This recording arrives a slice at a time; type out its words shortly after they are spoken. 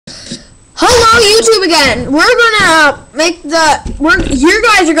YouTube again. We're gonna make you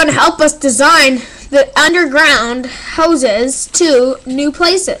guys are gonna help us design the underground houses to new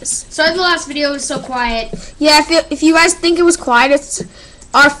places. Sorry the last video was so quiet. Yeah, if you guys think it was quiet, it's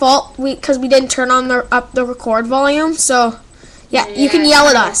our fault because we didn't turn on up the record volume. So yeah, you can yell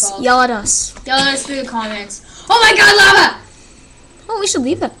at us. Yell at us. Yell at us through the comments. Oh my God, lava! Oh, we should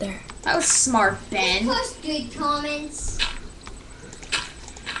leave that there. That was smart, Ben. Post good comments.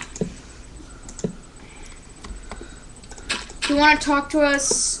 If you want to talk to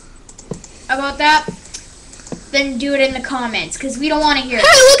us about that, then do it in the comments, because we don't want to hear it.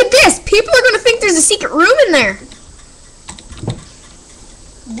 Hey, look at this! People are going to think there's a secret room in there.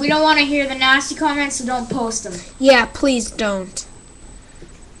 We don't want to hear the nasty comments, so don't post them. Yeah, please don't.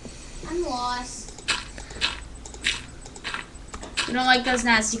 I'm lost. We don't like those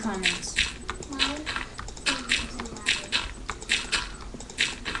nasty comments.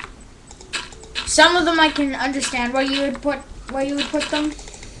 Some of them I can understand why you would put them,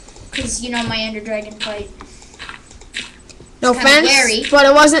 because you know my Ender Dragon fight. No offense, but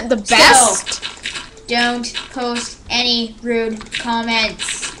it wasn't the best. So, don't post any rude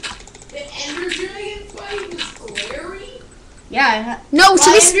comments. The Ender Dragon fight was scary? Yeah. No,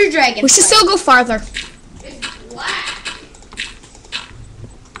 Ender Dragon we should fight. still go farther. It's black.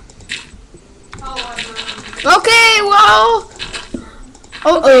 Okay, well.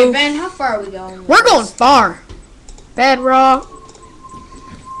 Okay, Ben, how far are we going? We're going far. Bedrock.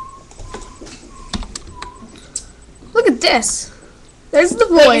 Look at this. There's the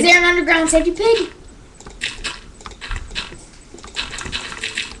void. Wait, is there an underground safety pig?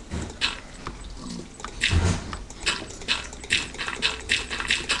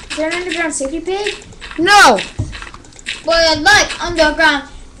 Is there an underground safety pig? No. Boy, I like underground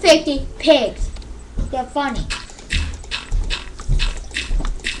safety pigs. They're funny.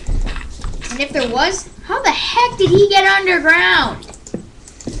 And if there was, how the heck did he get underground?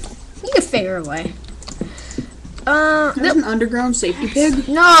 You can figure a way. There's an underground safety pig?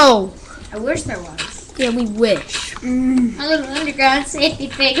 No. I wish there was. Yeah, we wish. A little underground safety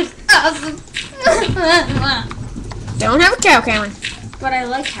pig is awesome. Don't have a cow, Cameron. But I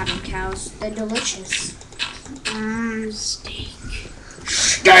like having cows. They're delicious. Steak.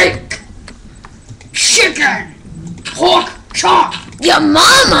 Steak! Chicken! Pork chop! Your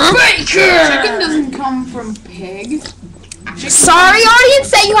mama? Bacon! Chicken doesn't come from pig. Sorry, audience,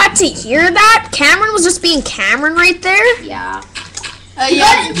 that you had to hear that. Cameron was just being Cameron right there. Yeah.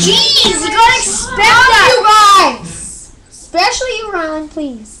 Jeez, you gotta expect that. You guys. Especially you, Ron,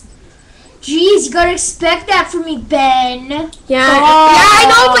 please. Jeez, you gotta expect that from me, Ben. Yeah, I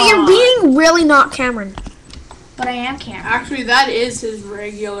know, but you're being really not Cameron. But I am Cameron. Actually, that is his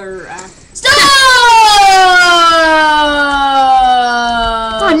regular act. Stop!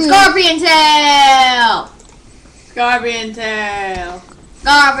 Scorpion tail! Scorpion tail.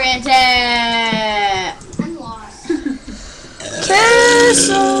 Scorpion tail! I'm lost. Okay,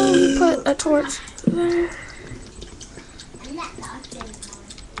 so we put a torch there. I'm not lost anymore.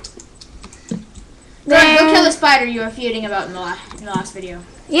 Go kill the spider you were feuding about in the last video.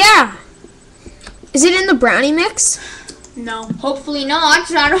 Yeah. Is it in the brownie mix? No. Hopefully not,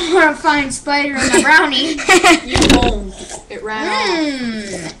 because I don't want to find spider in my brownie. You won't. It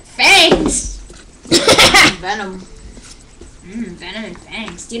ran Fangs! off. Venom. Venom and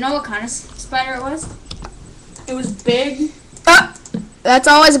fangs. Do you know what kind of spider it was? It was big. That's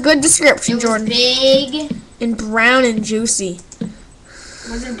always a good description, It was Jordan. big. And brown and juicy.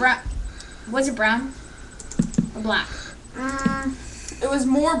 Was it brown? Was it brown? Or black? It was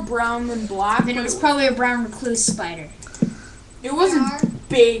more brown than black. Then it was probably a brown recluse spider. It wasn't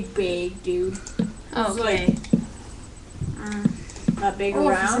big, dude. Oh, was okay. Not big Oh,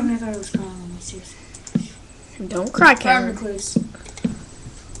 for around. some reason I thought it was crawling on me, seriously. Don't cry, Brown Cameron. recluse.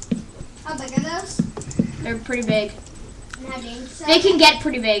 How big are those? They're pretty big. And how dangerous are They can get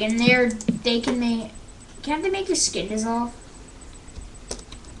pretty big, and they can make. Can't they make your skin dissolve?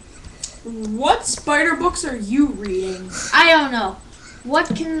 What spider books are you reading? I don't know. What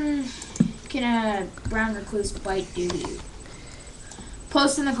can a brown recluse bite do to you?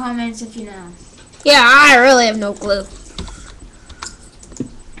 Post in the comments if you know. Yeah, I really have no clue.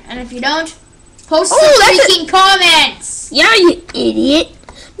 And if you don't, post Oh, the that's freaking comments! Yeah, you idiot.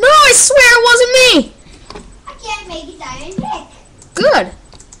 No, I swear it wasn't me. I can't make a diamond pick. Good.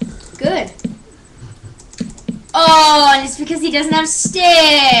 Good. Oh, and it's because he doesn't have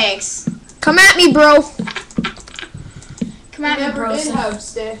sticks! Come at me, bro. Come at me, Never bro. did have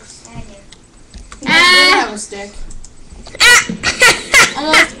sticks. I do. He never did have a stick.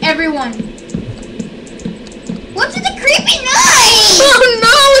 Almost everyone. What's with the creepy noise? Oh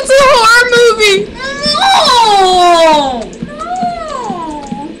no, it's a horror movie.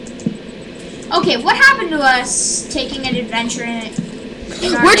 taking an adventure in it.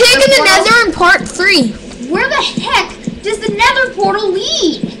 We're taking the Nether in part 3. Where the heck does the Nether portal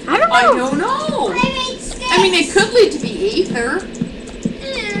lead? I don't know. I don't know. I mean, it could lead to the Aether.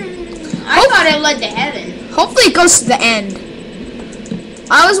 I thought it led to heaven. Hopefully it goes to the end.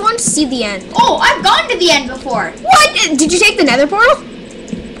 I always wanted to see the end. Oh, I've gone to the end before. What? Did you take the Nether portal?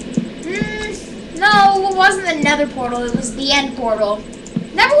 No, it wasn't the Nether portal. It was the end portal.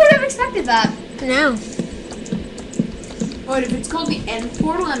 Never would have expected that. No. What if it's called the end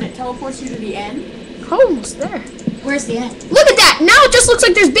portal and it teleports you to the end? Almost there. Where's the end? Look at that. Now it just looks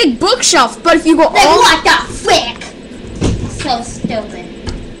like there's big bookshelf. But if you go Like, all... what the frick? So stupid.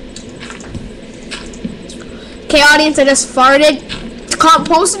 Okay, audience, I just farted.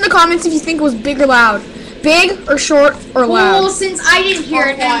 Post in the comments if you think it was big or loud. Big or short or loud. Well, since I didn't hear Or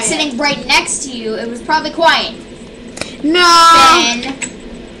it and I'm quiet. sitting right next to you, it was probably quiet. No. Then...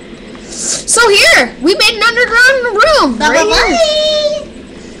 So here, we made an underground room. Right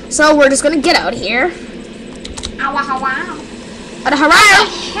here. So we're just going to get out here. Ow, wow, wow. At a What hurrah. the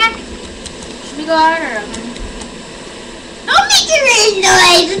heck? Should we go out or... Don't make your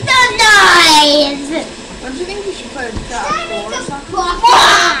noise. It's no noise. Don't you think we should put a trap door or something?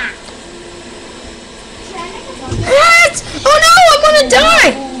 What? Oh no, I'm going to die.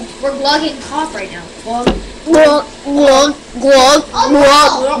 We're vlogging cop right now. Vlog. Glug, glug, glug, glug,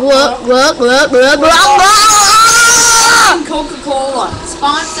 glug, glug, glug, glug, glug. Coca-Cola.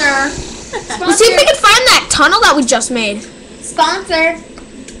 Sponsor. Let's see if we can find that tunnel that we just made. Sponsor.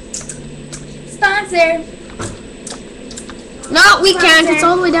 Sponsor. No, we can't. It's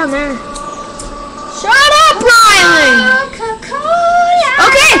all the way down there. Shut up, Riley. Coca-Cola.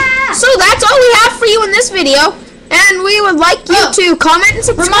 Okay, so that's all we have for you in this video. And we would like you to comment and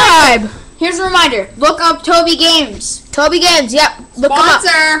subscribe. Here's a reminder. Look up Toby Games. Toby Games, yep. Look 'em up.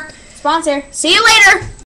 Sponsor. Sponsor. See you later.